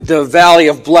the Valley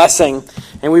of Blessing,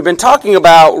 and we've been talking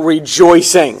about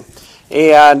rejoicing,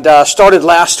 and started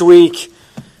last week,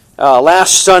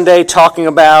 last Sunday, talking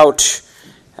about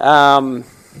one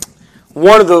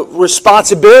of the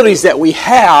responsibilities that we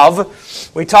have.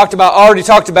 We already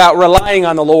talked about relying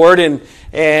on the Lord and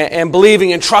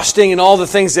believing and trusting and all the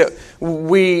things that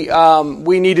we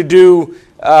need to do,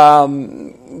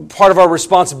 part of our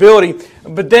responsibility.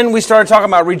 But then we started talking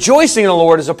about rejoicing in the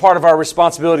Lord as a part of our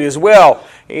responsibility as well.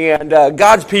 And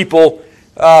God's people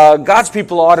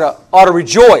ought to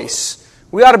rejoice.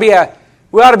 We ought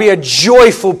to be a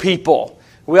joyful people.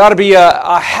 We ought to be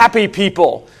a happy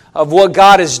people of what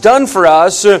God has done for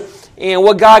us and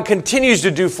what God continues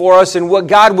to do for us and what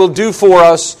God will do for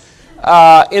us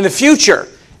in the future.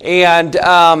 And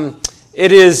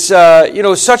it is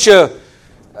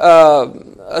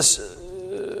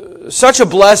such a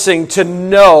blessing to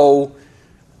know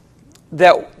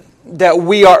that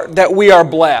we are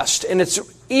blessed, and it's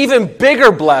even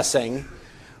bigger blessing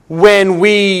when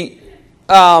we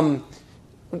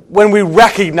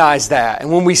recognize that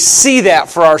and when we see that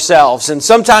for ourselves. And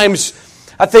sometimes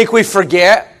I think we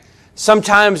forget.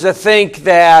 Sometimes I think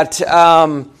that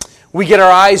we get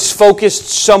our eyes focused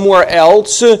somewhere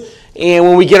else, and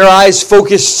when we get our eyes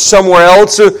focused somewhere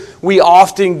else, we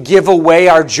often give away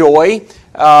our joy,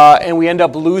 and we end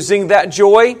up losing that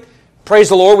joy. Praise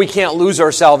the Lord, we can't lose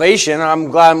our salvation. I'm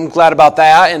glad about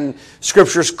that, and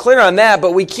Scripture's clear on that.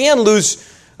 But we can lose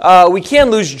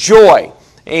joy.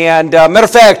 And matter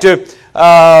of fact,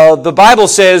 the Bible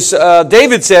says,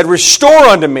 David said, "Restore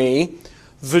unto me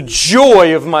the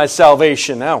joy of my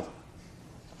salvation." Now,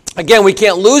 again, we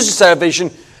can't lose the salvation,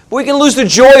 but we can lose the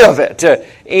joy of it.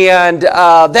 And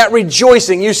that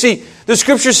rejoicing, you see, the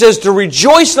Scripture says to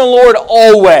rejoice in the Lord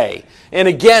always. And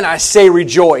again, I say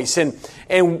rejoice. And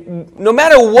no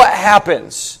matter what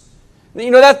happens,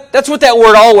 that's what that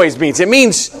word always means. It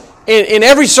means in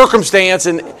every circumstance,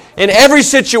 in every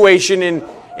situation, in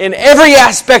every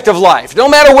aspect of life. No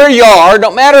matter where you are,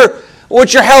 no matter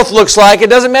what your health looks like, it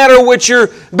doesn't matter what your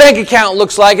bank account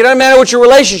looks like, it doesn't matter what your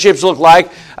relationships look like.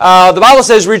 The Bible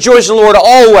says rejoice in the Lord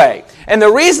always. And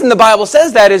the reason the Bible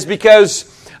says that is because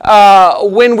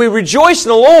when we rejoice in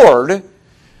the Lord,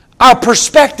 our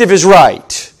perspective is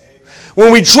right.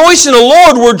 When we rejoice in the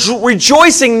Lord, we're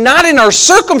rejoicing not in our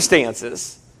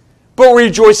circumstances, but we're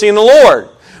rejoicing in the Lord.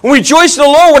 When we rejoice in the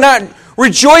Lord, we're not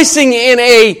rejoicing in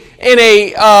a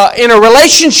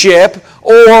relationship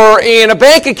or in a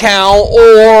bank account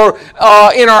or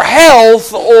in our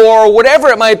health or whatever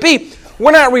it might be.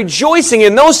 We're not rejoicing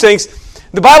in those things.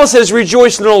 The Bible says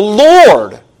rejoice in the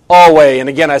Lord always. And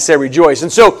again, I say rejoice.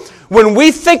 And so when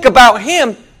we think about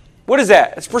Him, what is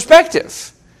that? It's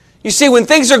perspective. You see, when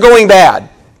things are going bad,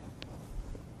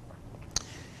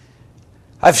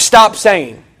 I've stopped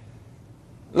saying,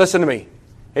 listen to me,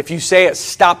 if you say it,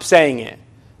 stop saying it.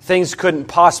 Things couldn't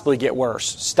possibly get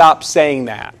worse. Stop saying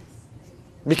that.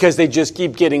 Because they just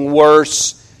keep getting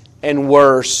worse and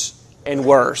worse and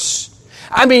worse.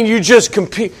 I mean, you just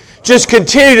continue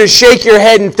to shake your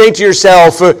head and think to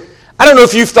yourself, I don't know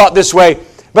if you've thought this way,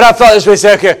 but I've thought this way,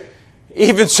 say, okay,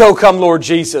 even so come Lord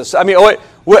Jesus. I mean, you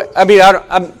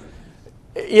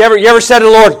ever said to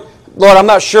the Lord, I'm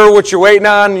not sure what you're waiting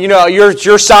on.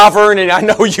 You're sovereign, and I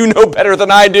know you know better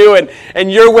than I do,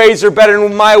 and your ways are better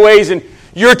than my ways, and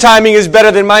your timing is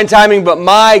better than my timing, but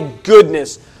my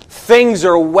goodness, things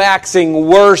are waxing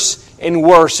worse and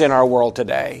worse in our world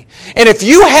today. And if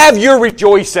you have your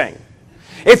rejoicing,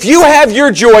 if you have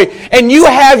your joy, and you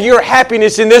have your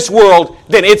happiness in this world,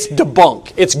 then it's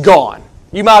debunked. It's gone.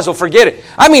 You might as well forget it.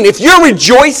 I mean, if your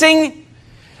rejoicing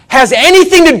has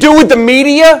anything to do with the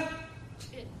media,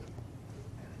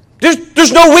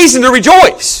 there's no reason to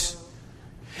rejoice.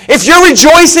 If your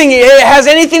rejoicing has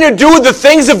anything to do with the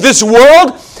things of this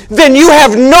world, then you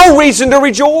have no reason to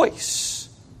rejoice.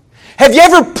 Have you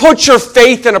ever put your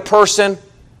faith in a person,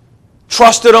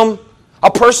 trusted them,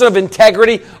 a person of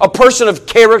integrity, a person of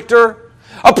character,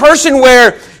 a person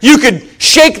where you could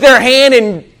shake their hand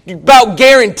and about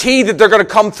guarantee that they're going to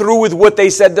come through with what they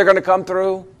said they're going to come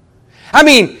through? I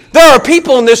mean, there are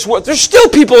people in this world, there's still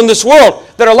people in this world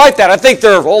that are like that. I think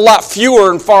there are a lot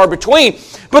fewer and far between,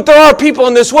 but there are people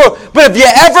in this world. But have you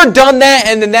ever done that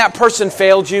and then that person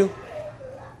failed you?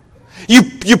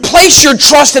 You place your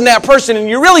trust in that person and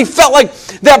you really felt like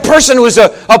that person was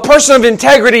a person of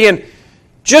integrity, and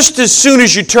just as soon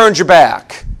as you turned your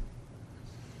back,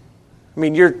 I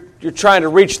mean, you're trying to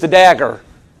reach the dagger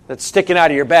that's sticking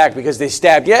out of your back because they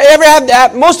stabbed you. Ever had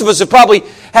that? Most of us have probably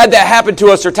had that happen to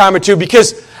us a time or two,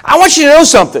 because I want you to know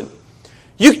something.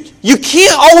 You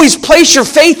can't always place your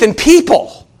faith in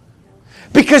people,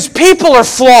 because people are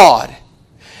flawed.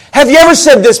 Have you ever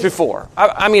said this before?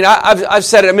 I've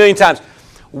said it a million times.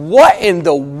 What in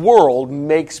the world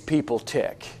makes people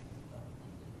tick?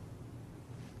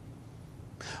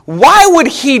 Why would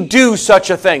he do such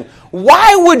a thing?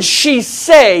 Why would she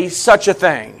say such a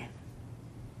thing?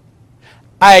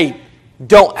 I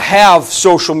don't have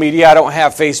social media. I don't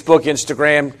have Facebook,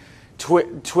 Instagram,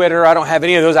 Twitter. I don't have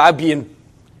any of those. I'd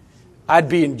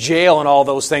be in jail and all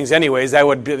those things anyways. That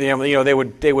would be,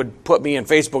 they would put me in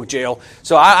Facebook jail.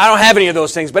 So I don't have any of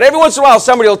those things. But every once in a while,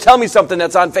 somebody will tell me something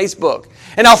that's on Facebook.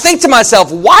 And I'll think to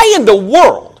myself, why in the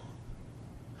world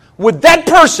would that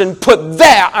person put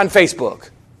that on Facebook?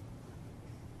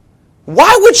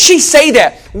 Why would she say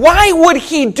that? Why would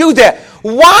he do that?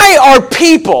 Why are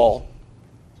people?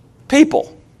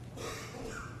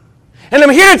 And I'm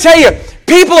here to tell you,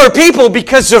 people are people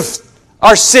because of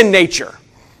our sin nature.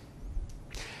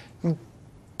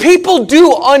 People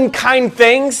do unkind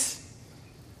things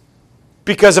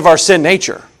because of our sin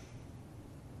nature.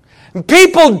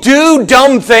 People do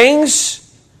dumb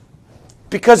things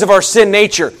because of our sin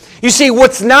nature. You see,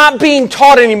 what's not being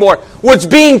taught anymore, what's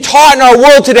being taught in our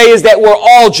world today is that we're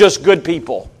all just good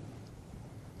people.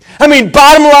 I mean,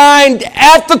 bottom line,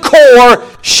 at the core,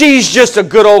 she's just a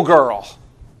good old girl.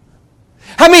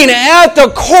 I mean, at the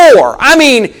core,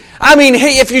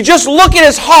 hey, if you just look at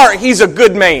his heart, he's a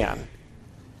good man.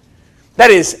 That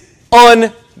is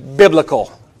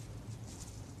unbiblical.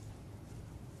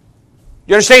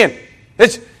 You understand?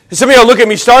 Some of you will look at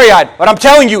me starry-eyed, but I'm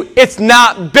telling you, it's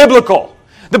not biblical.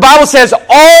 The Bible says,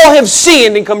 all have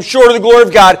sinned and come short of the glory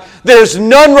of God. There's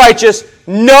none righteous,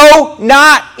 no,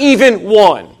 not even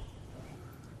one.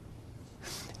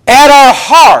 At our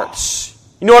hearts,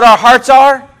 you know what our hearts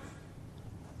are?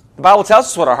 The Bible tells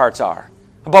us what our hearts are.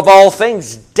 Above all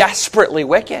things, desperately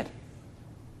wicked.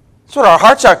 That's what our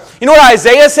hearts are. You know what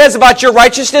Isaiah says about your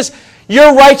righteousness?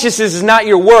 Your righteousness is not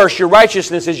your worst. Your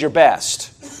righteousness is your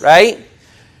best. Right?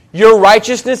 Your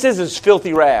righteousness is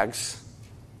filthy rags.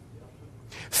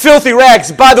 Filthy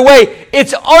rags. By the way,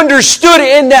 it's understood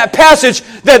in that passage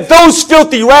that those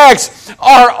filthy rags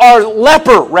are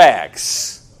leper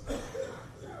rags.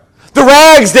 The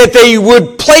rags that they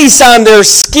would place on their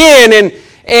skin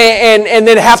and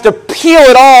then have to peel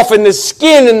it off, and the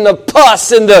skin and the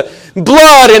pus and the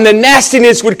blood and the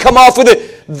nastiness would come off with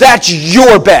it. That's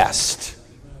your best.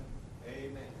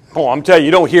 Amen. Oh, I'm telling you,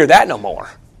 you don't hear that no more.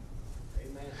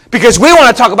 Amen. Because we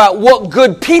want to talk about what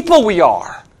good people we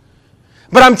are.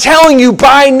 But I'm telling you,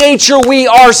 by nature, we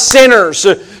are sinners.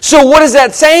 So what is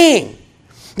that saying?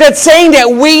 That's saying that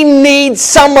we need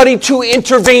somebody to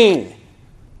intervene.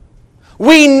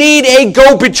 We need a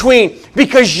go-between,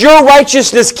 because your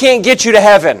righteousness can't get you to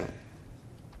heaven.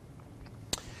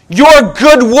 Your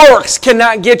good works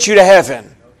cannot get you to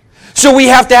heaven. So we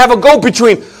have to have a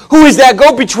go-between. Who is that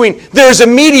go-between? There's a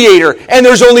mediator, and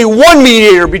there's only one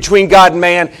mediator between God and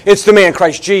man. It's the man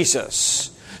Christ Jesus.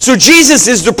 So Jesus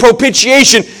is the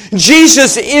propitiation.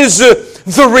 Jesus is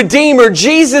the Redeemer.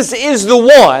 Jesus is the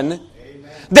one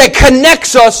that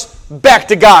connects us back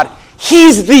to God.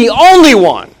 He's the only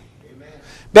one.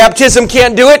 Baptism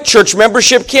can't do it. Church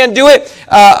membership can't do it.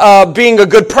 Being a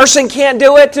good person can't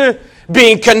do it.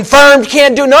 Being confirmed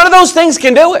can't do it. None of those things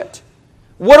can do it.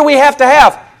 What do we have to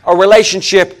have? A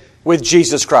relationship with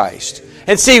Jesus Christ.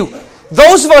 And see,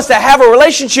 those of us that have a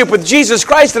relationship with Jesus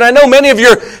Christ, and I know many of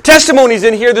your testimonies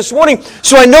in here this morning,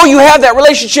 so I know you have that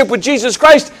relationship with Jesus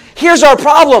Christ. Here's our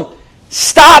problem.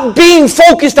 Stop being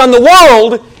focused on the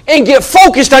world and get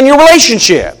focused on your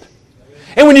relationship.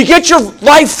 And when you get your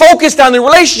life focused on the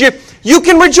relationship, you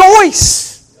can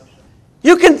rejoice.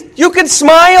 You can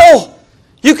smile.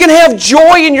 You can have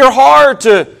joy in your heart.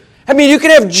 You can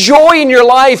have joy in your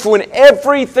life when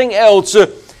everything else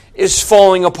is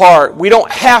falling apart. We don't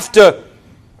have to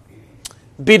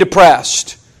be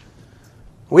depressed.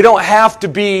 We don't have to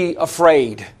be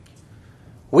afraid.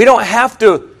 We don't have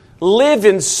to live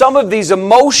in some of these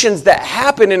emotions that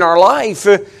happen in our life.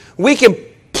 We can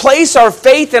place our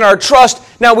faith and our trust.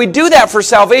 Now, we do that for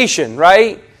salvation,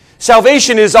 right?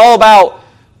 Salvation is all about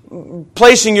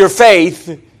placing your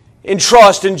faith and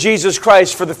trust in Jesus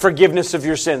Christ for the forgiveness of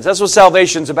your sins. That's what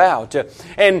salvation's about.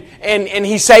 And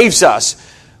He saves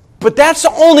us. But that's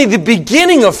only the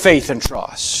beginning of faith and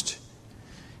trust.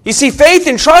 You see, faith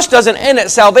and trust doesn't end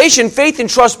at salvation. Faith and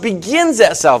trust begins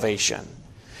at salvation.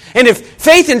 And if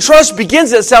faith and trust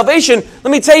begins at salvation,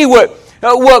 let me tell you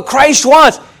what Christ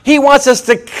wants. He wants us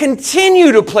to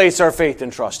continue to place our faith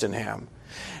and trust in Him.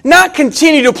 Not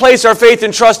continue to place our faith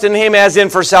and trust in Him as in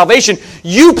for salvation.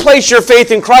 You place your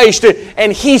faith in Christ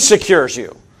and He secures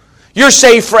you. You're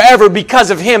saved forever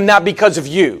because of Him, not because of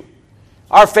you.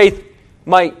 Our faith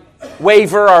might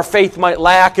waver, our faith might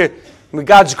lack.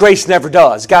 God's grace never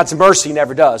does. God's mercy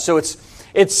never does. So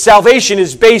it's salvation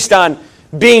is based on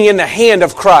being in the hand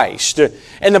of Christ.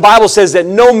 And the Bible says that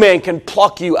no man can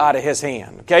pluck you out of His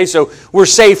hand. Okay, so we're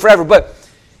saved forever. But,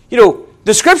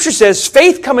 the Scripture says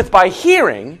faith cometh by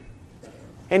hearing,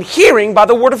 and hearing by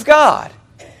the Word of God.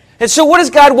 And so what does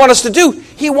God want us to do?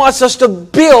 He wants us to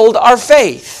build our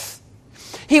faith.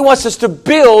 He wants us to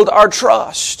build our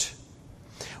trust.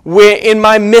 In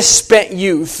my misspent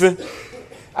youth,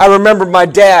 I remember my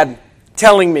dad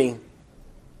telling me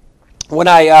when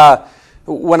I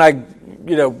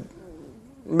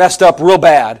messed up real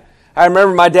bad. I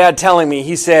remember my dad telling me,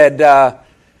 he said,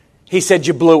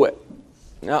 you blew it.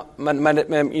 No,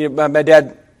 my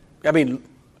dad, he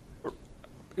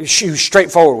was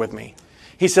straightforward with me.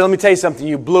 He said, let me tell you something,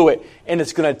 you blew it, and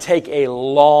it's going to take a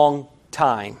long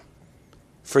time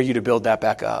for you to build that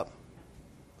back up.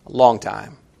 A long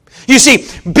time. You see,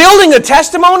 building a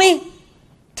testimony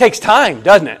takes time,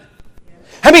 doesn't it?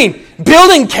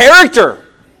 Building character,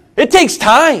 it takes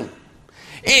time.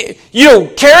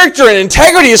 Character and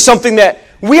integrity is something that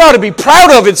we ought to be proud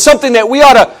of. It's something that we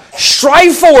ought to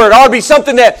strive for. It ought to be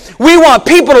something that we want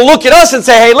people to look at us and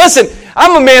say, hey, listen,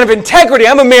 I'm a man of integrity.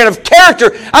 I'm a man of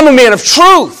character. I'm a man of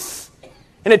truth.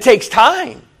 And it takes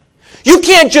time. You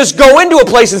can't just go into a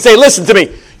place and say, listen to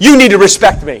me, you need to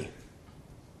respect me.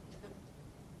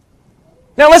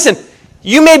 Now listen,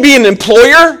 you may be an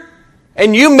employer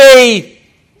and you may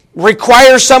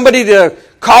require somebody to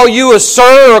call you a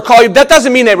sir or call you, that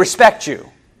doesn't mean they respect you.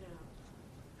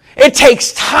 It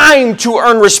takes time to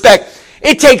earn respect.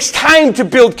 It takes time to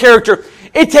build character.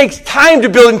 It takes time to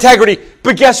build integrity.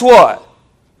 But guess what?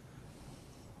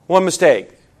 One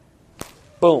mistake.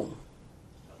 Boom.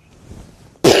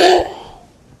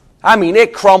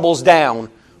 It crumbles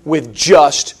down with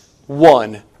just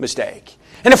one mistake.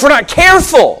 And if we're not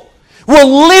careful,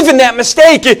 we'll live in that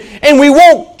mistake and we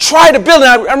won't try to build it.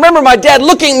 I remember my dad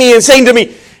looking at me and saying to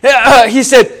me, he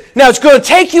said, now it's going to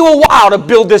take you a while to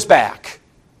build this back.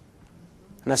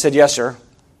 And I said, yes, sir.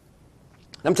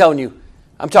 I'm telling you,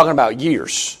 I'm talking about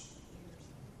years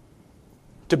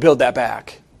to build that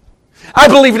back. I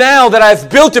believe now that I've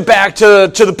built it back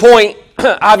to the point,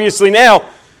 obviously now,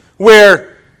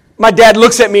 where my dad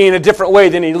looks at me in a different way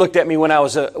than he looked at me when I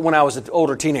was an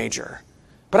older teenager.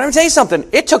 But I'm going to tell you something,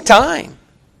 it took time.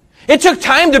 It took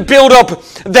time to build up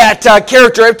that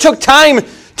character. It took time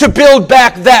to build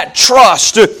back that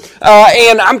trust.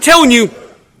 And I'm telling you,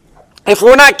 if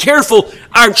we're not careful,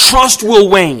 our trust will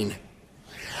wane.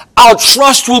 Our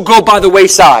trust will go by the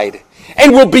wayside.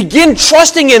 And we'll begin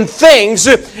trusting in things,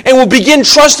 and we'll begin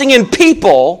trusting in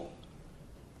people.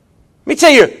 Let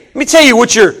me tell you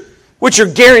what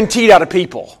you're guaranteed out of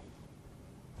people.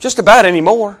 Just about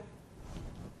anymore.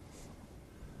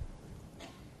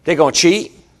 They're going to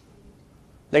cheat.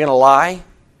 They're going to lie.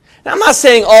 Now, I'm not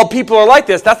saying all people are like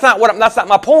this. That's not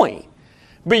my point.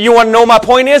 But you want to know what my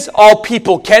point is? All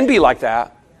people can be like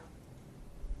that.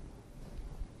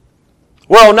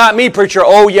 Well, not me, preacher.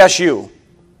 Oh, yes, you.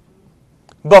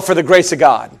 But for the grace of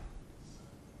God.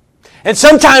 And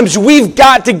sometimes we've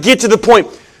got to get to the point.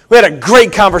 We had a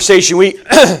great conversation.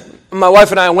 My wife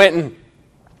and I went and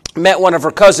met one of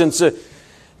her cousins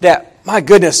that, my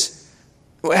goodness,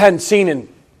 we hadn't seen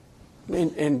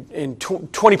in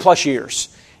 20 plus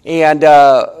years. And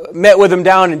met with him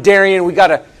down in Darien. We got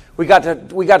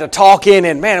to talking,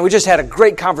 and man, we just had a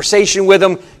great conversation with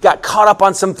him. Got caught up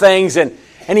on some things, and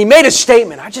he made a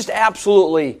statement.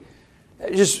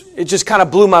 It just kind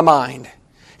of blew my mind.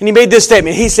 And he made this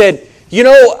statement. He said,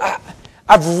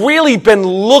 I've really been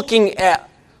looking at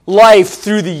life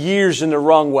through the years in the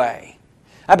wrong way.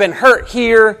 I've been hurt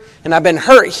here, and I've been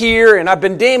hurt here, and I've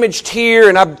been damaged here,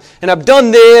 and I've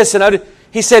done this,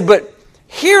 he said, but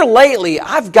here lately,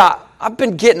 I've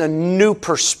been getting a new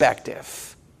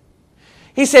perspective.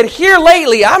 He said, here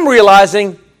lately, I'm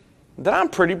realizing that I'm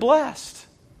pretty blessed.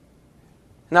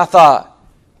 And I thought,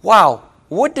 wow,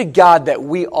 would to God that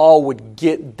we all would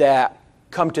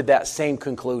come to that same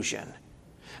conclusion.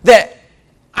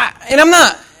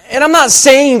 I'm not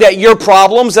saying that your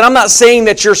problems, and I'm not saying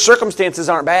that your circumstances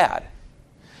aren't bad.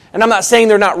 And I'm not saying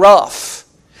they're not rough.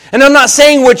 And I'm not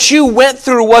saying what you went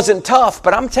through wasn't tough,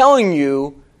 but I'm telling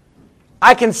you,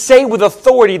 I can say with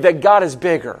authority that God is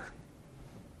bigger.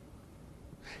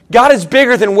 God is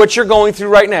bigger than what you're going through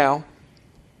right now.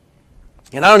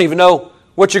 And I don't even know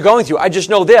what you're going through. I just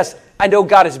know this. I know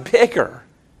God is bigger.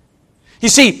 You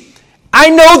see, I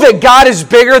know that God is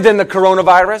bigger than the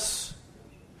coronavirus.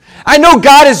 I know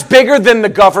God is bigger than the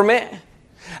government.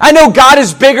 I know God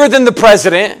is bigger than the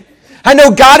president. I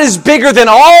know God is bigger than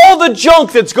all the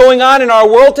junk that's going on in our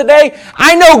world today.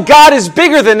 I know God is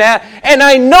bigger than that, and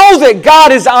I know that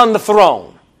God is on the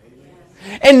throne.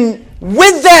 And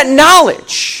with that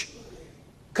knowledge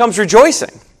comes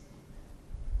rejoicing.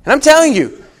 And I'm telling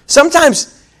you,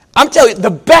 sometimes,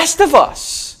 the best of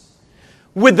us,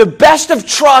 with the best of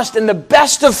trust and the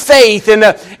best of faith and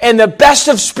the best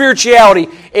of spirituality,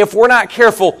 if we're not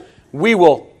careful, we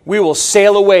will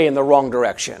sail away in the wrong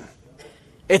direction.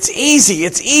 It's easy.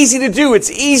 It's easy to do. It's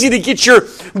easy to get your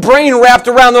brain wrapped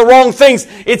around the wrong things.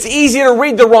 It's easy to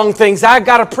read the wrong things. I've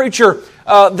got a preacher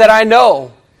that I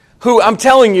know who, I'm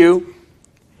telling you,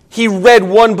 he read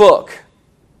one book.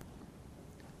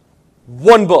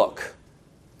 One book.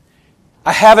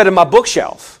 I have it in my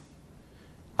bookshelf.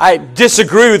 I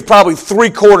disagree with probably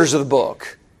 3/4 of the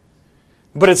book.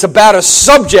 But it's about a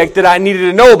subject that I needed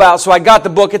to know about, so I got the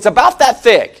book. It's about that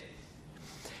thick.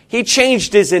 He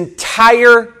changed his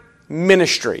entire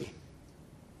ministry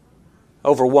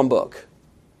over one book.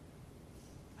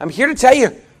 I'm here to tell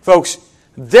you, folks,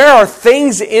 there are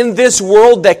things in this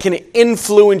world that can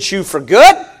influence you for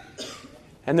good,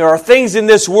 and there are things in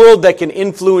this world that can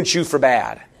influence you for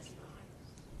bad.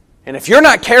 And if you're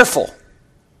not careful,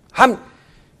 I'm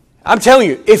telling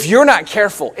you, if you're not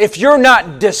careful, if you're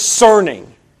not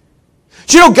discerning,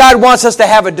 do you know God wants us to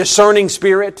have a discerning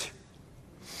spirit?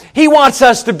 He wants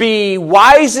us to be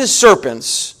wise as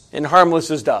serpents and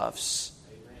harmless as doves.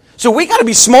 So we got to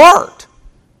be smart.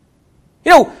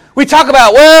 You know, we talk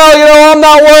about, I'm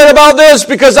not worried about this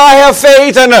because I have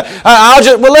faith and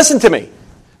listen to me.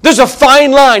 There's a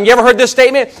fine line. You ever heard this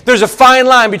statement? There's a fine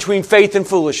line between faith and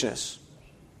foolishness.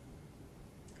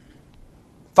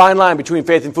 Fine line between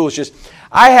faith and foolishness.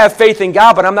 I have faith in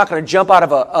God, but I'm not going to jump out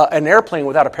of an airplane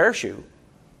without a parachute.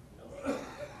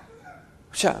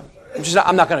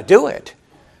 I'm not going to do it.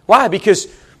 Why? Because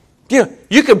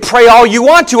you can pray all you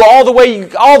want to all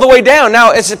the way down.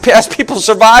 Now, as people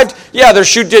survived, their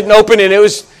chute didn't open, and it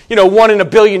was 1 in a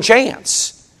billion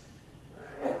chance.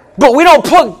 But we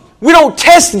don't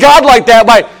test God like that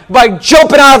by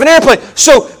jumping out of an airplane.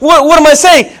 So what am I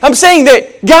saying? I'm saying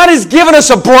that God has given us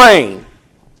a brain,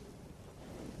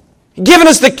 given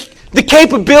us the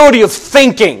capability of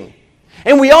thinking.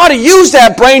 And we ought to use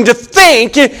that brain to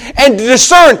think and to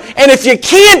discern. And if you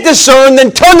can't discern,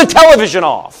 then turn the television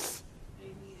off.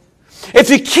 If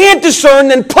you can't discern,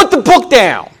 then put the book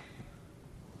down.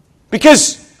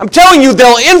 Because I'm telling you,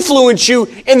 they'll influence you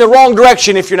in the wrong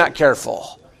direction if you're not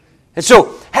careful. And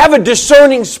so, have a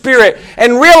discerning spirit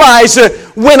and realize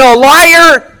when a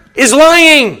liar is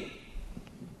lying.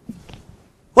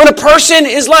 When a person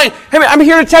is lying, I'm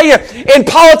here to tell you, in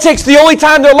politics, the only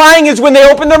time they're lying is when they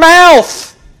open their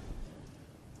mouth.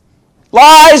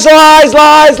 Lies, lies,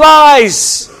 lies,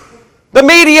 lies. The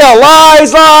media,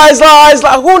 lies, lies, lies,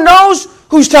 lies. Who knows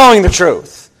who's telling the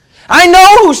truth? I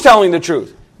know who's telling the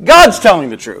truth. God's telling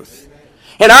the truth.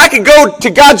 And I can go to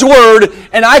God's Word,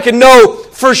 and I can know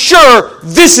for sure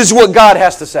this is what God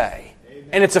has to say.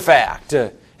 And it's a fact.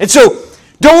 And so,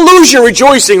 don't lose your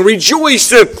rejoicing.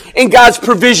 Rejoice in God's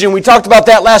provision. We talked about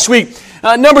that last week.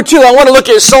 Number 2, I want to look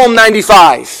at Psalm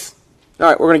 95. All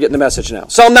right, we're going to get in the message now.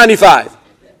 Psalm 95.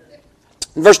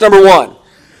 Verse number 1.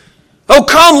 Oh,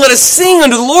 come, let us sing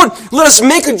unto the Lord. Let us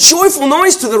make a joyful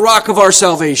noise to the rock of our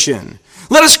salvation.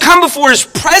 Let us come before His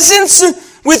presence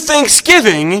with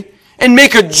thanksgiving and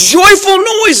make a joyful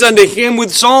noise unto Him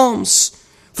with psalms.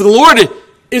 For the Lord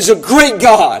is a great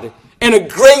God and a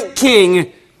great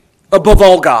King above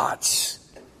all gods.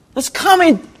 Let's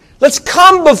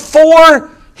come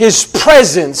before His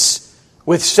presence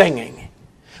with singing,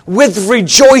 with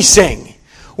rejoicing,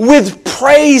 with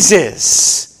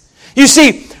praises. You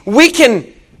see, we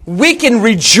can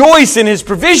rejoice in His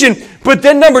provision, but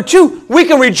then number 2, we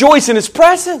can rejoice in His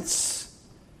presence.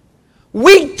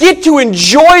 We get to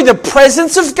enjoy the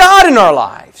presence of God in our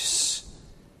lives.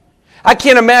 I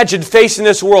can't imagine facing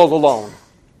this world alone.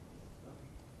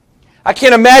 I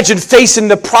can't imagine facing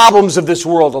the problems of this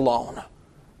world alone.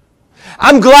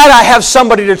 I'm glad I have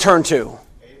somebody to turn to.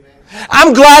 Amen.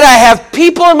 I'm glad I have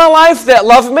people in my life that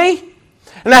love me.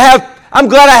 And I'm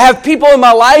glad I have people in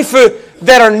my life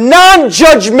that are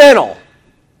non-judgmental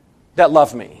that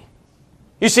love me.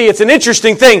 You see, it's an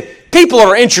interesting thing. People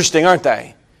are interesting, aren't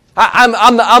they? I'm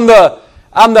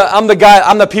the guy.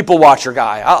 I'm the people watcher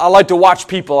guy. I like to watch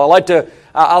people. I like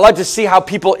to see how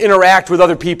people interact with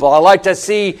other people. I like to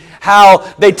see how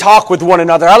they talk with one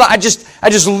another. I just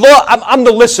love. I'm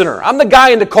the listener. I'm the guy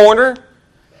in the corner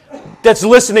that's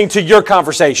listening to your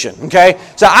conversation. Okay,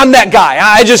 so I'm that guy.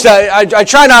 I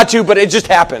try not to, but it just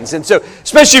happens. And so,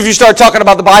 especially if you start talking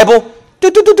about the Bible,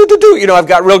 I've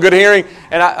got real good hearing,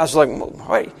 and I was like,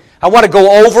 wait. I want to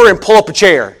go over and pull up a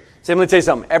chair. Say, let me tell you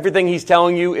something. Everything he's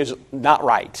telling you is not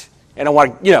right. And I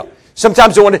want to,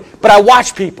 sometimes I want to, but I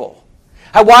watch people.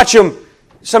 I watch them.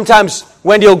 Sometimes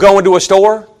Wendy will go into a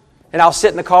store, and I'll sit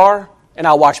in the car, and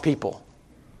I'll watch people.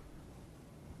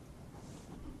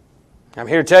 I'm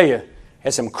here to tell you,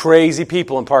 there's some crazy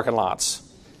people in parking lots.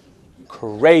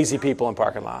 Crazy people in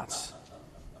parking lots.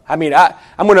 I mean,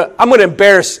 I'm gonna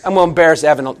embarrass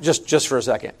Evan just for a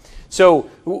second. So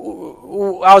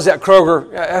I was at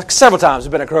Kroger several times.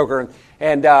 I've been at Kroger,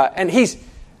 and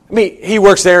he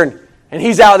works there, and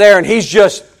he's out there, and he's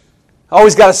just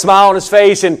always got a smile on his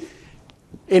face, and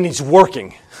he's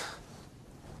working.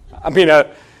 I mean,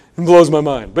 it blows my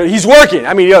mind, but he's working.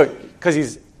 I mean, because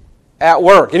he's at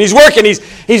work, and he's working.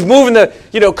 He's moving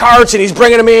the carts, and he's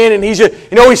bringing them in, and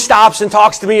he stops and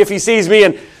talks to me if he sees me.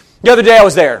 And the other day I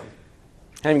was there. I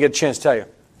didn't even get a chance to tell you.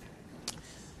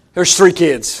 There's 3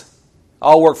 kids,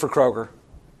 all work for Kroger,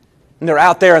 and they're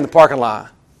out there in the parking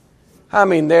lot. I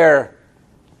mean, they're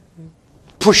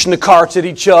pushing the carts at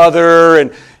each other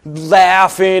and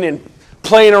laughing and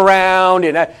playing around.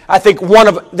 And I think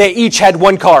they each had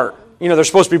one cart. They're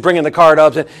supposed to be bringing the cart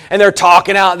up, and they're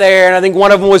talking out there. And I think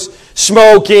one of them was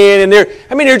smoking, and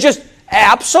they're just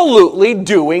absolutely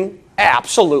doing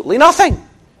absolutely nothing.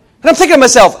 And I'm thinking to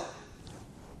myself,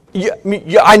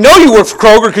 I know you work for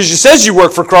Kroger because you says you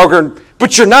work for Kroger,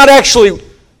 but you're not actually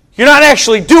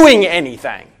doing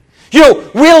anything.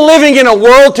 We're living in a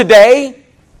world today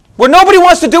where nobody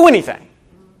wants to do anything.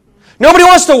 Nobody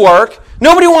wants to work.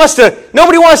 Nobody wants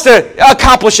to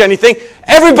accomplish anything.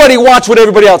 Everybody wants what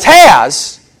everybody else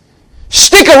has.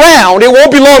 Stick around. It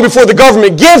won't be long before the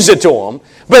government gives it to them.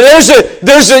 But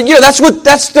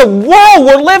that's the world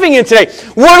we're living in today.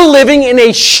 We're living in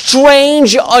a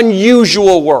strange,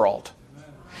 unusual world.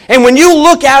 And when you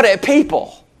look out at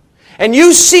people and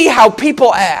you see how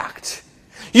people act,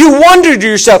 you wonder to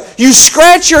yourself, you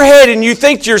scratch your head and you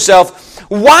think to yourself,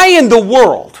 why in the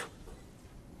world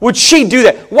would she do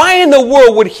that? Why in the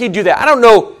world would he do that? I don't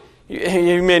know.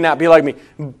 You may not be like me,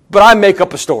 but I make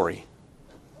up a story.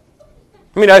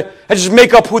 I just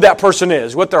make up who that person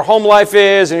is, what their home life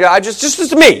is, and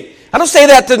just me. I don't say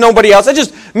that to nobody else. I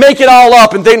just make it all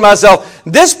up and think to myself,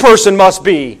 this person must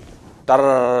be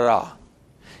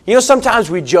da-da-da-da-da. Sometimes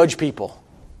we judge people,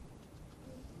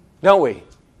 don't we?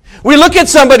 We look at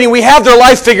somebody and we have their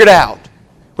life figured out.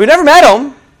 We've never met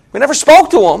them. We never spoke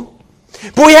to them.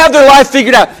 But we have their life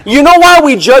figured out. You know why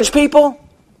we judge people?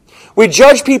 We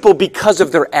judge people because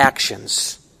of their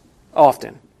actions,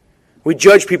 often. We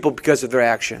judge people because of their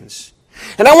actions.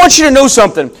 And I want you to know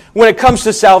something when it comes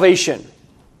to salvation.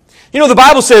 The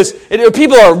Bible says,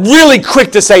 people are really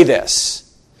quick to say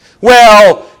this.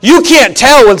 Well, you can't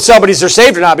tell when somebody's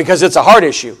saved or not because it's a heart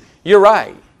issue. You're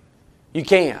right. You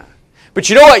can't. But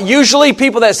you know what? Usually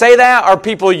people that say that are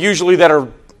people usually that are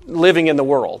living in the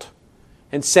world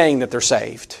and saying that they're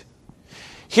saved.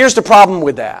 Here's the problem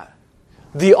with that.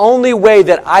 The only way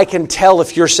that I can tell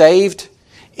if you're saved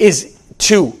is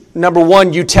to, number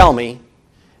 1, you tell me,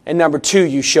 and number 2,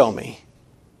 you show me.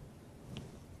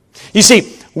 You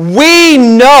see, we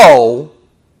know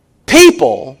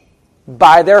people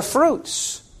by their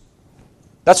fruits.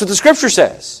 That's what the Scripture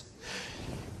says.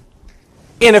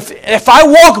 And if I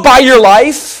walk by your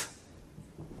life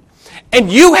and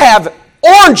you have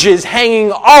oranges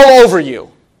hanging all over you,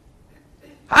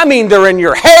 they're in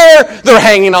your hair, they're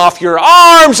hanging off your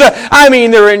arms,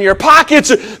 they're in your pockets,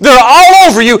 they're all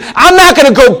over you. I'm not going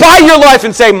to go by your life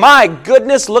and say, my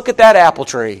goodness, look at that apple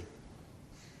tree.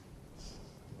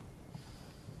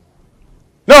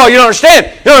 No, you don't understand.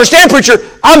 You don't understand, preacher.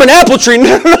 I'm an apple tree.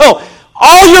 No.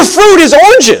 All your fruit is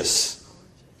oranges.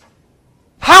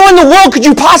 How in the world could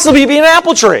you possibly be an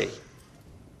apple tree?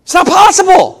 It's not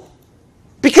possible.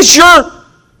 Because you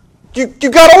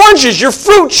got oranges. Your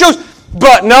fruit shows...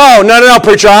 But no,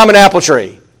 preacher, I'm an apple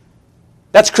tree.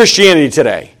 That's Christianity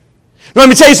today. Let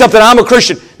me tell you something, I'm a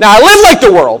Christian. Now, I live like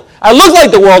the world, I look like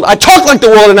the world, I talk like the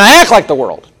world, and I act like the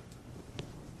world.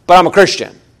 But I'm a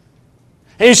Christian.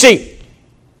 And you see,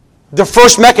 the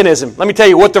first mechanism, let me tell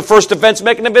you what the first defense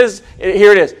mechanism is.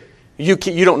 Here it is. You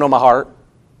don't know my heart.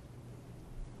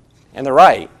 And they're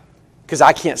right, because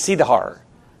I can't see the heart,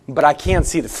 but I can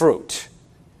see the fruit.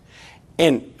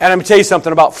 And I'm going to tell you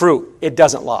something about fruit. It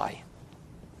doesn't lie.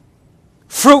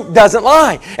 Fruit doesn't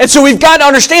lie. And so we've got to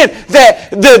understand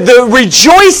that the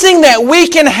rejoicing that we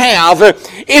can have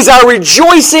is our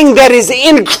rejoicing that is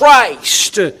in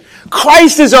Christ.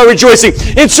 Christ is our rejoicing.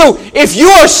 And so if you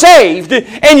are saved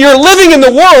and you're living in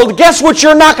the world, guess what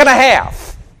you're not going to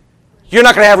have? You're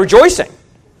not going to have rejoicing.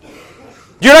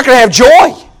 You're not going to have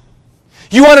joy.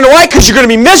 You want to know why? Because you're going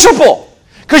to be miserable.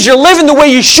 Because you're living the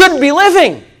way you shouldn't be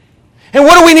living. And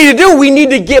what do we need to do? We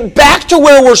need to get back to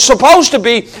where we're supposed to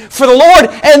be for the Lord,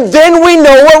 and then we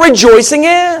know what rejoicing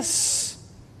is.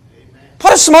 Amen.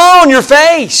 Put a smile on your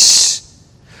face.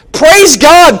 Praise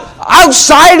God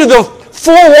outside of the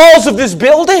four walls of this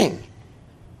building.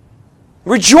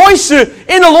 Rejoice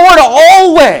in the Lord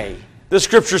always, the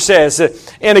Scripture says.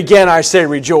 And again, I say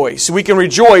rejoice. We can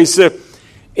rejoice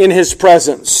in His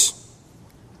presence.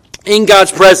 In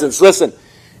God's presence. Listen,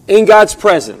 in God's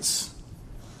presence,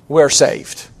 we're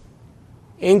saved.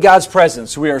 In God's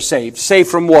presence, we are saved. Saved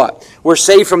from what? We're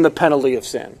saved from the penalty of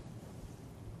sin.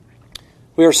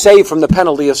 We are saved from the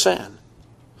penalty of sin.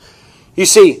 You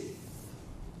see,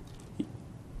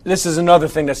 this is another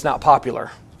thing that's not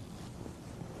popular.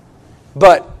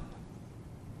 But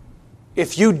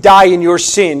if you die in your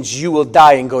sins, you will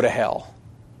die and go to hell.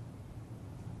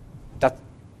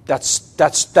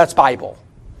 That's Bible.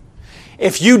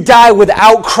 If you die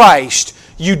without Christ,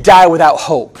 you die without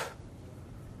hope.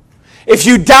 If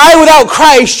you die without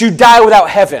Christ, you die without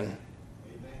heaven.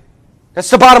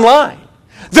 That's the bottom line.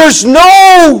 There's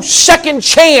no second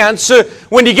chance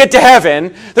when you get to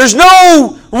heaven. There's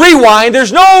no rewind.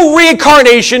 There's no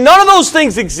reincarnation. None of those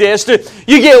things exist.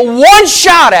 You get one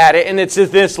shot at it, and it's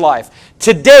this life.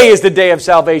 Today is the day of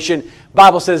salvation. The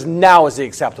Bible says now is the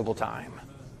acceptable time.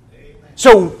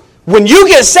 So when you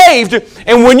get saved,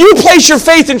 and when you place your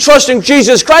faith and trust in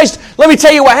Jesus Christ, let me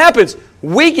tell you what happens.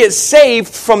 We get saved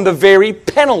from the very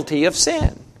penalty of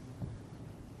sin.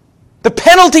 The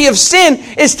penalty of sin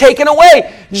is taken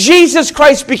away. Jesus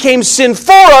Christ became sin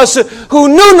for us who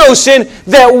knew no sin,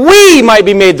 that we might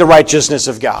be made the righteousness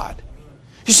of God.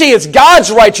 You see, it's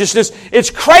God's righteousness,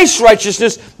 it's Christ's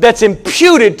righteousness that's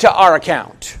imputed to our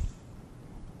account.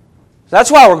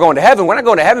 That's why we're going to heaven. We're not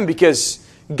going to heaven because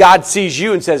God sees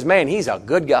you and says, man, he's a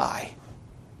good guy.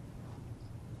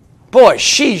 Boy,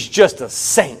 she's just a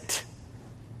saint.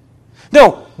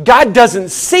 No, God doesn't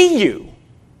see you.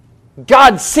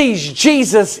 God sees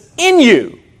Jesus in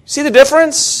you. See the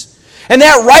difference? And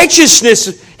that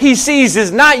righteousness He sees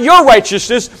is not your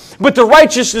righteousness, but the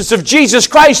righteousness of Jesus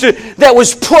Christ that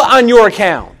was put on your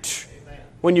account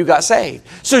when you got saved.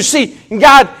 So see,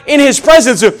 God, in His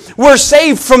presence, we're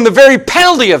saved from the very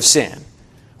penalty of sin.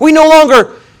 We no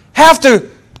longer have to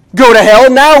go to hell.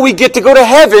 Now we get to go to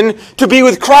heaven to be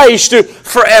with Christ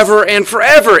forever and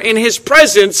forever. In His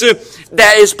presence,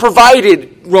 that is provided.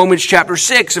 Romans chapter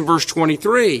 6 and verse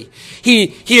 23.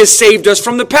 He has saved us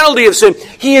from the penalty of sin.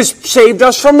 He has saved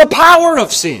us from the power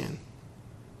of sin.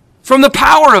 From the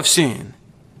power of sin.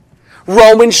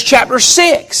 Romans chapter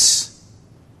 6.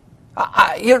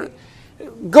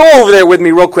 Go over there with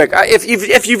me real quick.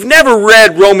 If you've never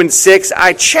read Romans 6,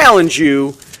 I challenge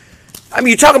you. I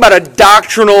mean, you talk about a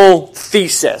doctrinal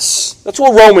thesis. That's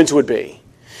what Romans would be.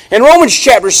 In Romans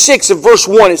chapter 6 and verse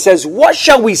 1, it says, what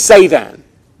shall we say then?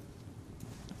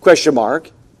 Question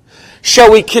mark.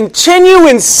 Shall we continue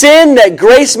in sin that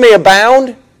grace may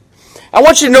abound? I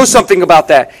want you to know something about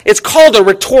that. It's called a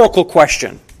rhetorical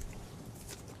question.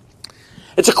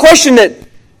 It's a question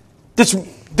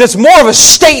that's more of a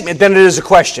statement than it is a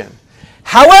question.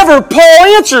 However, Paul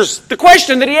answers the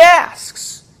question that he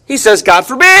asks. He says, God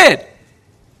forbid.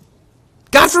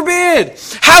 God forbid.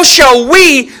 How shall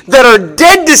we that are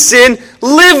dead to sin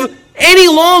live any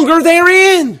longer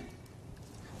therein?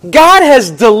 God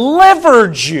has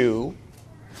delivered you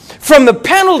from the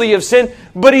penalty of sin,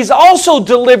 but He's also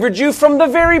delivered you from the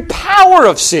very power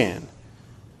of sin.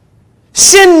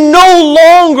 Sin no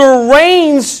longer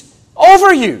reigns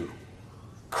over you.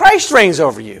 Christ reigns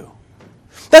over you.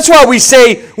 That's why we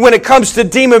say when it comes to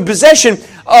demon possession,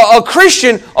 a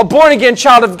Christian, a born-again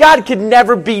child of God, could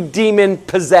never be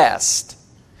demon-possessed.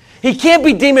 He can't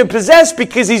be demon-possessed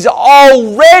because he's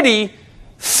already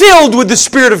filled with the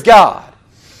Spirit of God.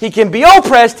 He can be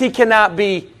oppressed, he cannot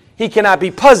be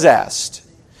possessed.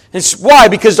 It's why?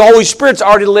 Because the Holy Spirit's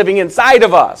already living inside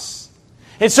of us.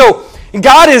 And so,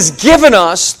 God has given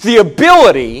us the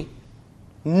ability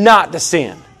not to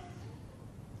sin.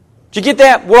 Did you get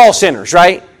that? We're all sinners,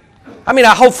 right? I mean,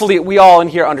 hopefully we all in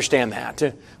here understand that.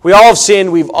 We all have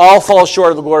sinned. We've all fallen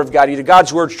short of the glory of God. Either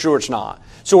God's word's true or it's not.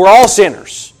 So we're all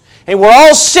sinners. And we're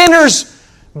all sinners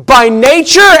by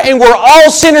nature, and we're all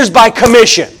sinners by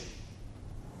commission.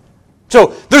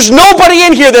 So there's nobody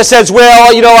in here that says,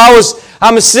 well, you know,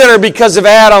 I'm a sinner because of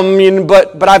Adam,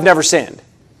 but I've never sinned.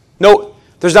 No,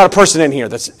 there's not a person in here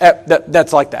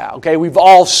that's like that. Okay, we've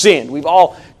all sinned. We've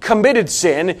all committed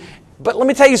sin. But let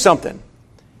me tell you something.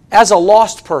 As a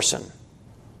lost person,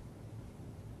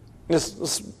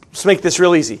 let's make this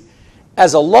real easy.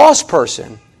 As a lost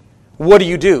person, what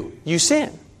do? You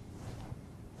sin.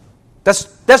 That's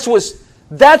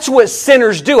That's what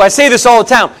sinners do. I say this all the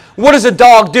time. What does a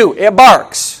dog do? It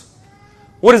barks.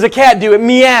 What does a cat do? It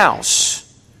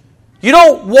meows. You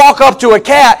don't walk up to a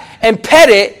cat and pet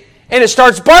it and it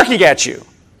starts barking at you.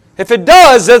 If it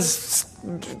does, that's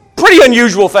a pretty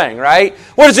unusual thing, right?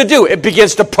 What does it do? It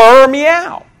begins to purr or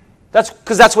meow. That's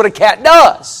because that's what a cat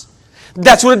does.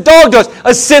 That's what a dog does.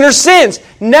 A sinner sins.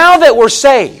 Now that we're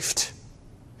saved,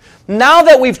 now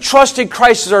that we've trusted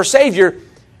Christ as our Savior,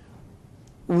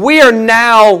 we are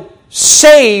now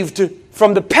saved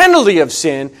from the penalty of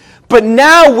sin, but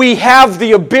now we have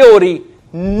the ability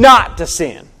not to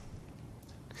sin.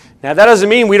 Now that doesn't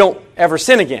mean we don't ever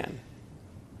sin again,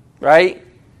 right?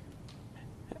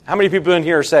 How many people in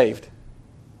here are saved?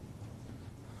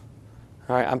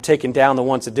 All right, I'm taking down the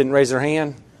ones that didn't raise their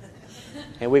hand,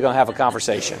 and we're going to have a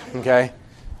conversation, okay?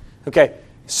 Okay,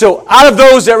 so out of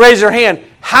those that raised their hand,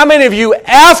 how many of you,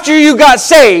 after you got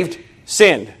saved,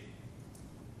 sinned?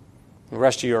 The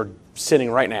rest of you are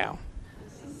sinning right now.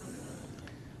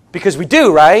 Because we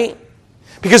do, right?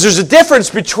 Because there's a difference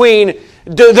between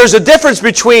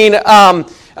our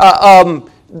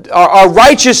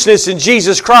righteousness in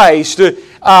Jesus Christ.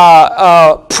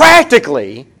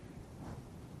 Practically,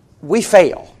 we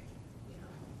fail.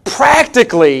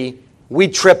 Practically, we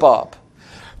trip up.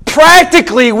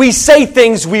 Practically, we say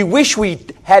things we wish we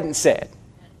hadn't said.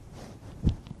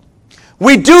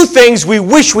 We do things we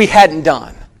wish we hadn't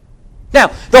done. Now,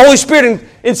 the Holy Spirit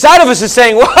inside of us is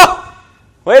saying, well,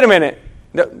 wait a minute.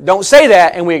 Don't say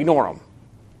that, and we ignore them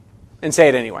and say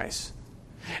it anyways.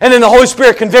 And then the Holy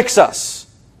Spirit convicts us,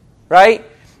 right?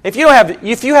 If you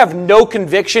have no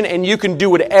conviction and you can do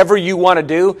whatever you want to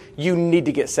do, you need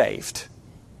to get saved.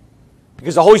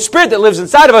 Because the Holy Spirit that lives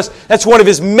inside of us, that's one of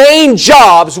His main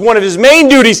jobs, one of His main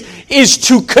duties, is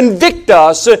to convict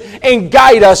us and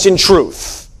guide us in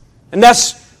truth. And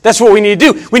that's what we need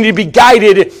to do. We need to be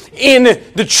guided in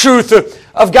the truth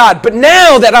of God. But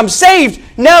now that I'm saved,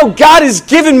 now God has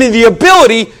given me the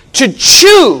ability to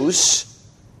choose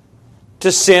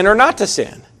to sin or not to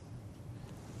sin.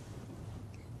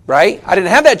 Right? I didn't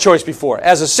have that choice before.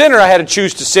 As a sinner, I had to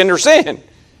choose to sin or sin.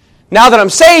 Now that I'm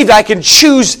saved, I can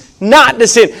choose not to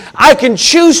sin. I can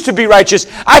choose to be righteous.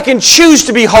 I can choose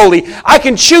to be holy. I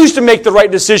can choose to make the right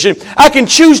decision. I can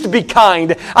choose to be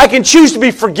kind. I can choose to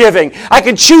be forgiving. I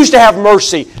can choose to have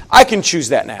mercy. I can choose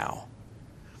that now.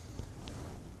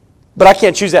 But I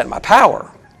can't choose that in my power.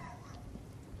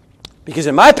 Because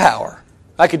in my power,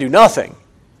 I can do nothing.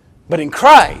 But in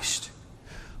Christ,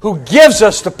 who gives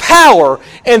us the power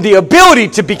and the ability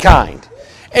to be kind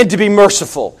and to be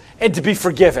merciful and to be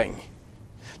forgiving.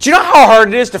 Do you know how hard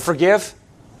it is to forgive?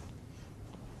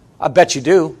 I bet you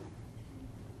do.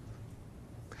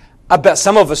 I bet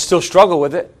some of us still struggle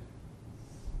with it.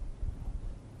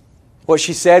 What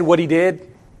she said, what he did,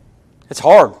 it's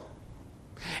hard.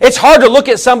 It's hard to look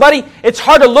at somebody. It's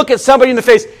hard to look at somebody in the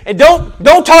face. And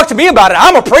don't talk to me about it.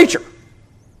 I'm a preacher.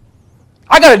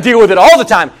 I got to deal with it all the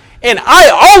time. And I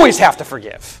always have to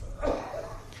forgive.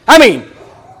 I mean,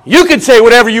 you could say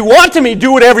whatever you want to me,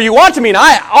 do whatever you want to me, and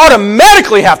I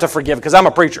automatically have to forgive because I'm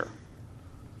a preacher.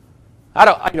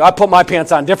 I put my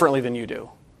pants on differently than you do.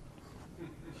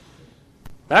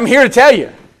 But I'm here to tell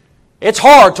you, it's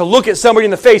hard to look at somebody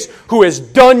in the face who has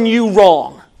done you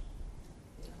wrong.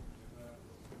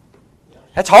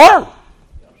 That's hard.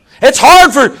 It's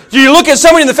hard for you to look at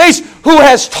somebody in the face who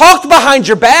has talked behind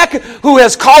your back, who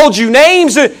has called you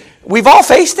names. We've all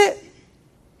faced it.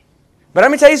 But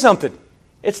let me tell you something.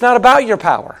 It's not about your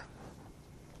power.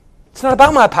 It's not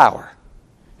about my power.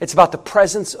 It's about the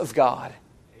presence of God.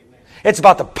 It's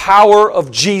about the power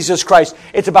of Jesus Christ.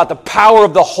 It's about the power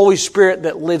of the Holy Spirit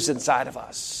that lives inside of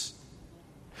us.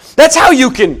 That's how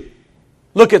you can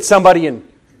look at somebody and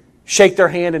shake their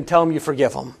hand and tell them you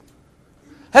forgive them.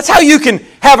 That's how you can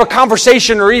have a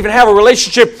conversation or even have a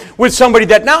relationship with somebody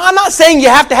that... Now, I'm not saying you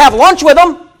have to have lunch with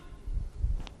them.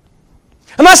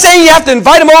 I'm not saying you have to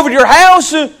invite them over to your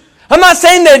house. I'm not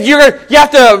saying that you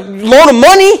have to loan them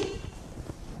money.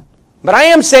 But I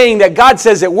am saying that God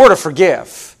says that we're to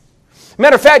forgive.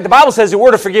 Matter of fact, the Bible says that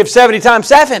we're to forgive 70 times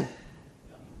 7.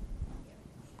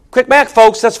 Quick math,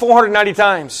 folks, that's 490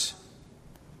 times.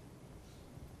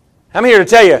 I'm here to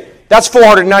tell you, that's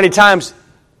 490 times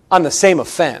on the same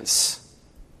offense.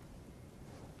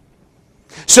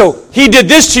 So, he did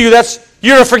this to you,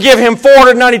 you're to forgive him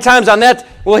 490 times on that.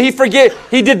 Well, he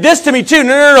did this to me too.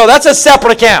 No, that's a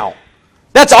separate account.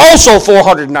 That's also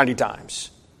 490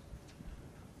 times.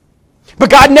 But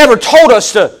God never told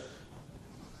us to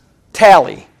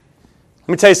tally. Let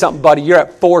me tell you something, buddy. You're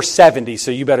at 470,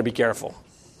 so you better be careful.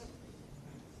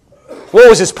 What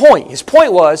was his point? His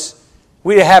point was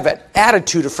we have an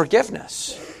attitude of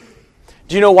forgiveness.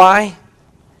 Do you know why?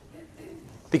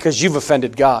 Because you've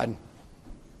offended God.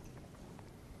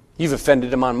 You've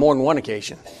offended Him on more than one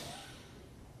occasion.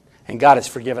 And God has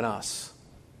forgiven us.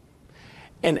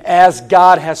 And as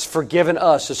God has forgiven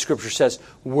us, the Scripture says,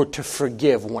 we're to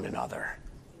forgive one another.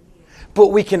 But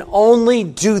we can only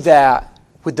do that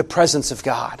with the presence of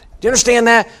God. Do you understand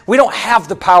that? We don't have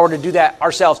the power to do that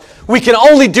ourselves. We can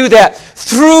only do that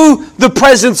through the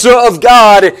presence of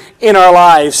God in our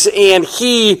lives. And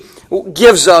He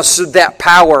gives us that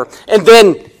power. And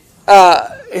then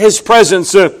His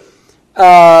presence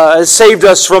has saved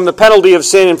us from the penalty of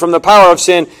sin and from the power of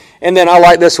sin. And then I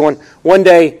like this one. One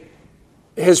day,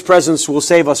 His presence will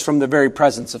save us from the very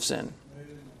presence of sin.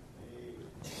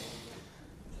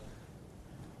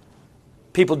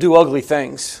 People do ugly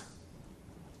things.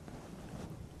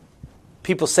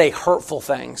 People say hurtful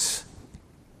things.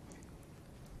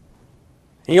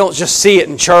 And you don't just see it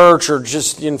in church or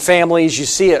just in families. You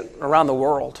see it around the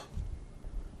world.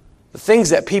 The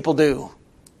things that people do.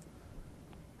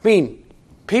 I mean,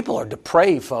 people are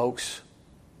depraved, folks.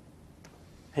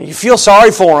 And you feel sorry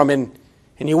for them,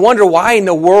 and you wonder why in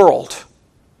the world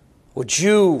would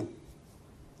you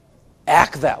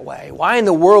act that way? Why in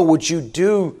the world would you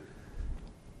do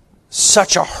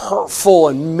such a hurtful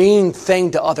and mean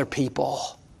thing to other people?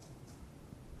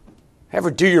 Ever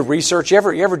do your research? You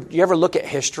ever look at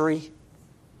history?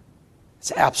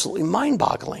 It's absolutely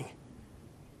mind-boggling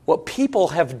what people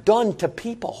have done to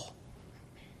people.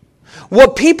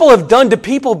 What people have done to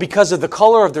people because of the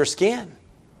color of their skin.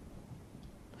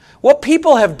 What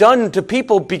people have done to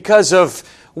people because of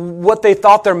what they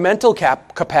thought their mental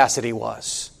capacity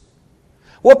was.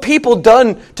 What people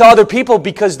done to other people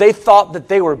because they thought that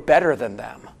they were better than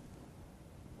them.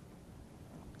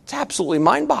 It's absolutely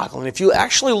mind-boggling. If you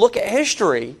actually look at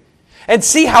history and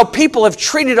see how people have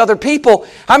treated other people,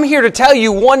 I'm here to tell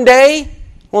you one day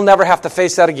we'll never have to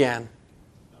face that again.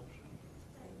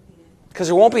 Because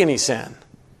there won't be any sin.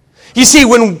 You see,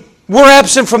 when we're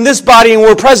absent from this body and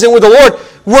we're present with the Lord,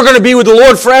 we're going to be with the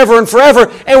Lord forever and forever,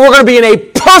 and we're going to be in a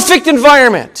perfect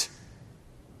environment.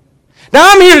 Now,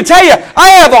 I'm here to tell you, I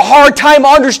have a hard time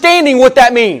understanding what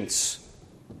that means.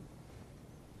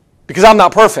 Because I'm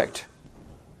not perfect.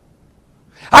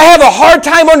 I have a hard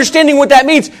time understanding what that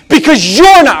means because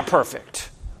you're not perfect.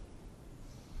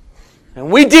 And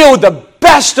we deal with the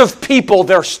best of people,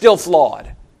 they're still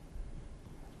flawed.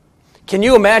 Can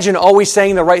you imagine always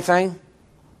saying the right thing?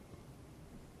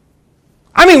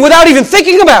 I mean, without even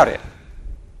thinking about it.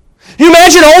 You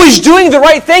imagine always doing the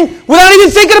right thing without even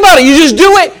thinking about it. You just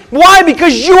do it. Why?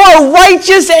 Because you are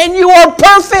righteous and you are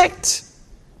perfect.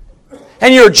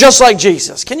 And you're just like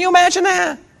Jesus. Can you imagine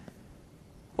that?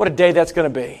 What a day that's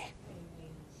going to be.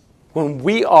 When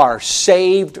we are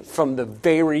saved from the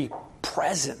very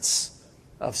presence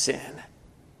of sin.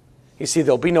 You see,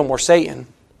 there'll be no more Satan.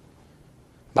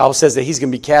 The Bible says that he's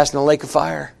going to be cast in a lake of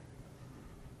fire.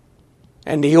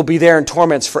 And he'll be there in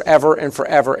torments forever and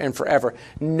forever and forever.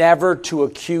 Never to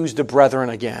accuse the brethren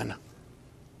again.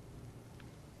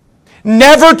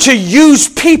 Never to use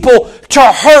people to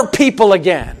hurt people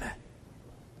again.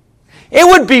 It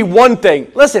would be one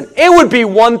thing. Listen, it would be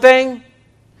one thing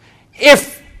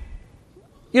if,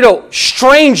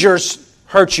 strangers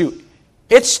hurt you.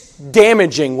 It's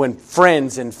damaging when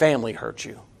friends and family hurt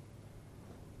you.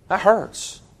 That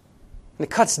hurts. And it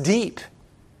cuts deep.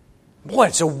 Boy,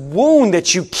 it's a wound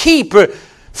that you keep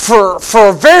for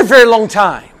a very, very long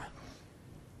time.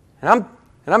 And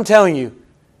I'm telling you,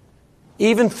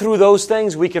 even through those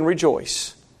things, we can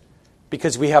rejoice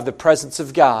because we have the presence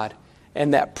of God.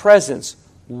 And that presence,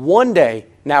 one day,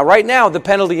 now right now, the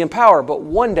penalty and power, but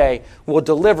one day will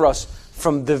deliver us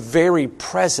from the very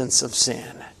presence of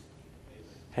sin.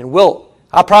 And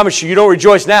I promise you don't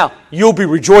rejoice now, you'll be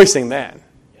rejoicing then.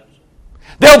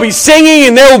 They'll be singing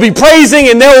and they will be praising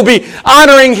and they will be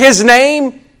honoring His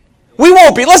name. We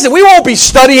won't be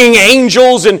studying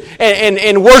angels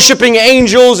and worshiping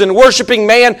angels and worshiping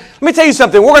man. Let me tell you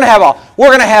something. We're going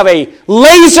to have a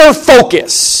laser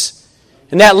focus.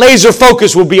 And that laser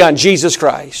focus will be on Jesus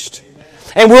Christ.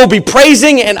 And we'll be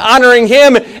praising and honoring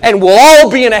Him, and we'll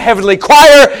all be in a heavenly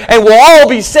choir, and we'll all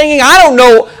be singing. I don't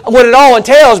know what it all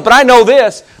entails, but I know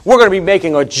this. We're going to be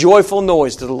making a joyful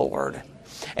noise to the Lord.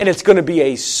 And it's going to be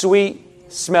a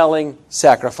sweet-smelling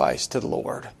sacrifice to the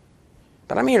Lord.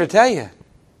 But I'm here to tell you,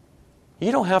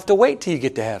 you don't have to wait till you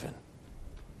get to heaven.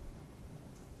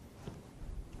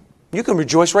 You can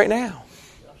rejoice right now.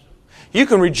 You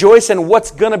can rejoice in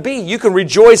what's going to be. You can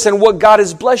rejoice in what God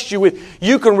has blessed you with.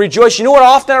 You can rejoice. You know what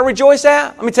often I rejoice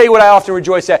at? Let me tell you what I often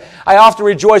rejoice at. I often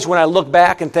rejoice when I look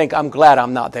back and think, I'm glad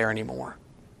I'm not there anymore.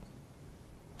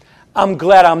 I'm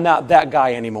glad I'm not that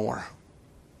guy anymore.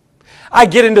 I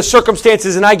get into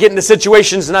circumstances and I get into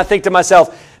situations and I think to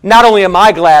myself, not only am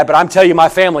I glad, but I'm telling you my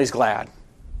family's glad.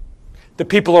 The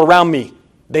people around me,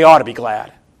 they ought to be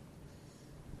glad.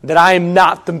 That I am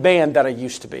not the man that I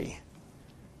used to be.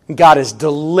 God has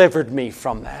delivered me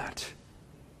from that.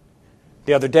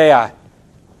 The other day I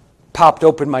popped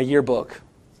open my yearbook.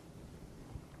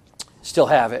 Still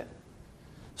have it.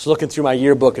 I was looking through my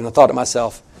yearbook and I thought to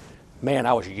myself, man,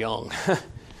 I was young. And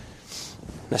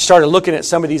I started looking at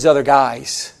some of these other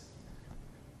guys,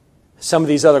 some of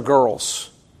these other girls.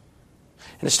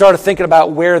 And I started thinking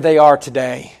about where they are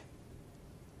today.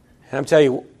 And let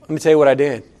me tell you what I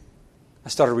did. I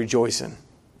started rejoicing.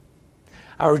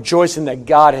 I'm rejoicing that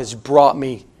God has brought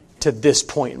me to this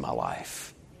point in my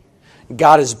life.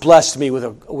 God has blessed me with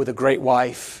a great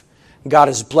wife. God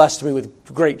has blessed me with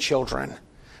great children.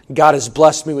 God has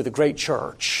blessed me with a great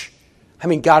church.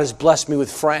 God has blessed me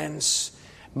with friends,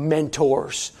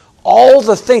 mentors, all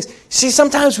the things. See,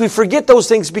 sometimes we forget those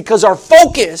things because our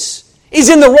focus is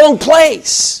in the wrong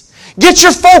place. Get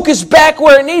your focus back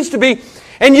where it needs to be,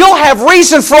 and you'll have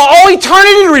reason for all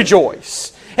eternity to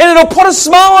rejoice. And it'll put a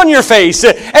smile on your face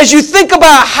as you think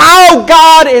about how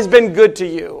God has been good to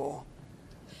you.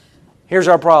 Here's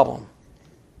our problem.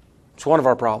 It's one of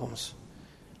our problems.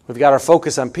 We've got our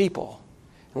focus on people.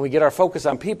 When we get our focus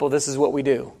on people, this is what we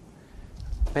do.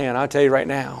 Man, I'll tell you right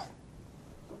now,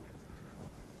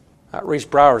 Reese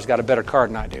Brower's got a better car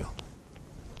than I do.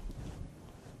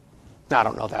 No, I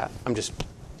don't know that. I'm just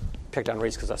picked on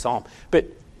Reese because I saw him. But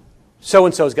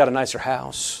so-and-so's got a nicer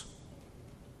house.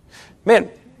 Man,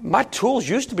 my tools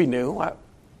used to be new. And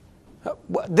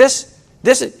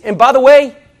by the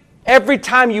way, every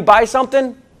time you buy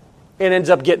something, it ends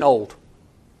up getting old.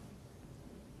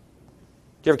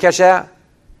 Did you ever catch that?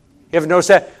 You ever notice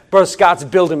that? Brother Scott's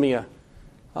building me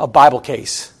a Bible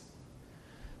case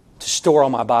to store all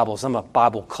my Bibles. I'm a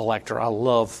Bible collector. I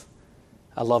love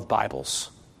Bibles.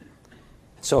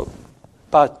 So,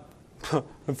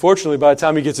 unfortunately, by the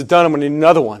time he gets it done, I'm going to need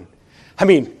another one.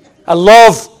 I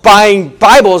love buying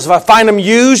Bibles. If I find them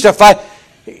used,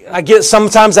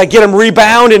 sometimes I get them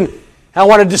rebound and I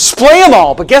want to display them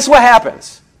all. But guess what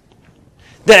happens?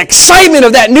 The excitement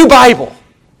of that new Bible,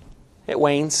 it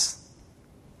wanes.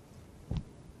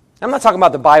 I'm not talking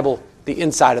about the Bible, the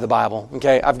inside of the Bible.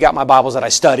 Okay, I've got my Bibles that I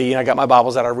study and I got my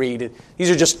Bibles that I read.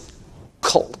 These are just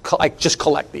I just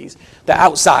collect these. The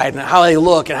outside and how they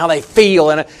look and how they feel.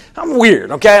 And I'm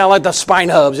weird, okay? I like the spine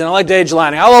hubs and I like the edge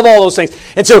lining. I love all those things.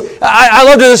 And so I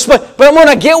love to display. But when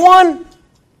I get one,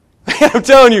 I'm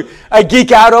telling you, I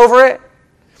geek out over it.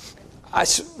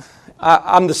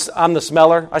 I'm the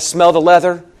smeller. I smell the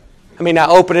leather. I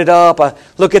open it up. I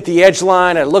look at the edge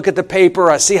line. I look at the paper.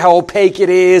 I see how opaque it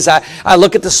is. I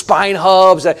look at the spine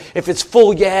hubs. If it's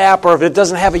full yap or if it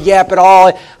doesn't have a yap at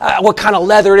all. What kind of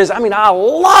leather it is. I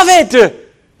love it.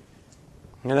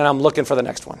 And then I'm looking for the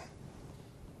next one.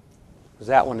 Because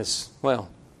that one is,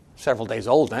 several days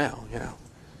old now,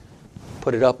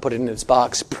 Put it up, put it in its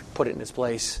box, put it in its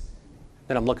place.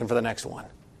 Then I'm looking for the next one.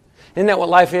 Isn't that what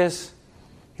life is?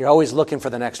 You're always looking for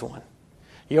the next one.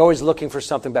 You're always looking for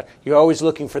something better. You're always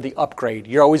looking for the upgrade.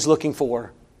 You're always looking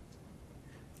for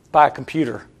buy a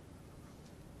computer,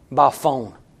 buy a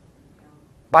phone,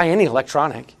 buy any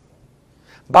electronic.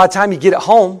 By the time you get it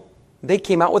home, they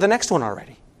came out with the next one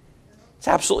already. It's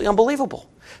absolutely unbelievable.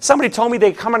 Somebody told me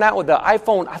they're coming out with the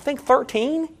iPhone, I think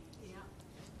 13? Yeah.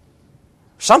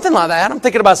 Something like that. I'm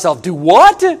thinking to myself, do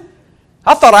what?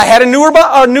 I thought I had a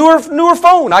newer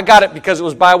phone. I got it because it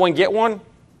was buy one, get one.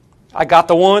 I got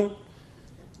the one.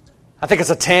 I think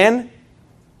it's a 10.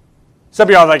 Some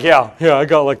of y'all are like, yeah, I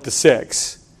got like the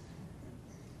 6.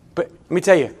 But let me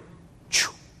tell you,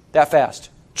 that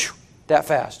fast, that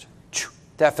fast,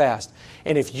 that fast.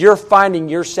 And if you're finding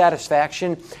your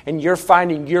satisfaction and you're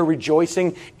finding your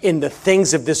rejoicing in the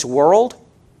things of this world,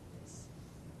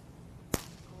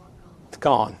 it's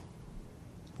gone.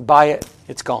 Buy it,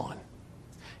 it's gone.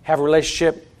 Have a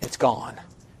relationship, it's gone.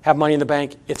 Have money in the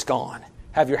bank, it's gone.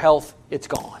 Have your health, it's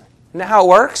gone. Isn't that how it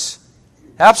works?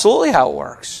 Absolutely how it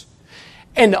works.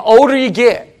 And the older you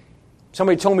get,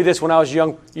 somebody told me this when I was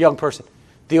a young person,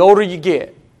 the older you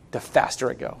get, the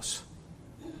faster it goes.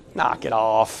 Knock it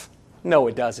off. No,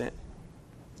 it doesn't.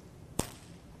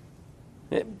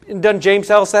 Doesn't James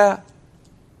tell us that?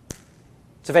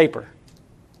 It's a vapor.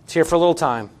 It's here for a little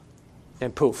time,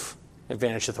 then poof, it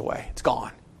vanisheth away. It's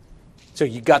gone. So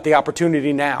you got the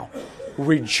opportunity now.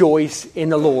 Rejoice in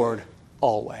the Lord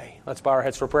always. Let's bow our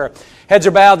heads for prayer. Heads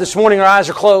are bowed this morning. Our eyes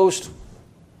are closed.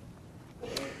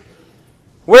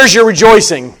 Where's your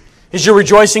rejoicing? Is you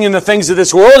rejoicing in the things of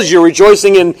this world? Is you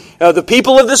rejoicing in the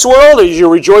people of this world? Is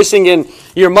you rejoicing in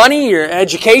your money, your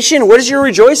education? What is you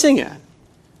rejoicing in?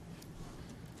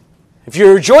 If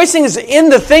you're rejoicing in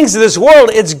the things of this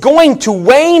world, it's going to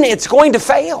wane, it's going to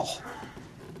fail.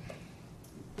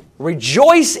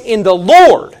 Rejoice in the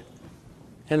Lord,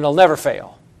 and it'll never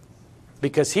fail,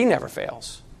 because He never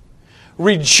fails.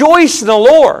 Rejoice in the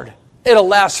Lord, it'll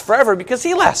last forever, because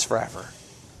He lasts forever.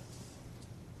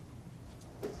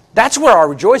 That's where our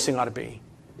rejoicing ought to be.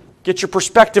 Get your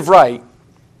perspective right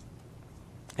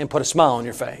and put a smile on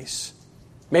your face.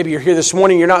 Maybe you're here this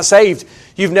morning, you're not saved.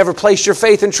 You've never placed your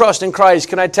faith and trust in Christ.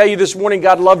 Can I tell you this morning,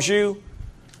 God loves you?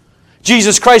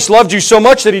 Jesus Christ loved you so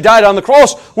much that He died on the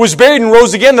cross, was buried, and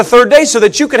rose again the third day so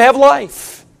that you could have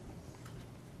life.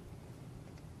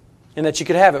 And that you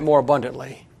could have it more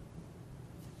abundantly.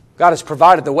 God has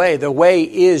provided the way. The way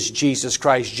is Jesus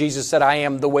Christ. Jesus said, I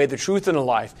am the way, the truth, and the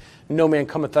life. No man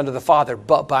cometh unto the Father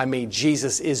but by me.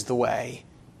 Jesus is the way.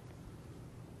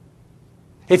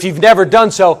 If you've never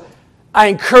done so, I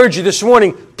encourage you this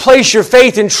morning, place your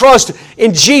faith and trust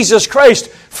in Jesus Christ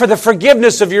for the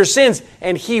forgiveness of your sins,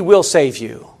 and He will save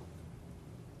you.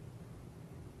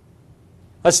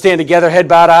 Let's stand together, head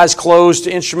bowed, eyes closed,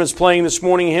 instruments playing this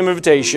morning, hymn invitation.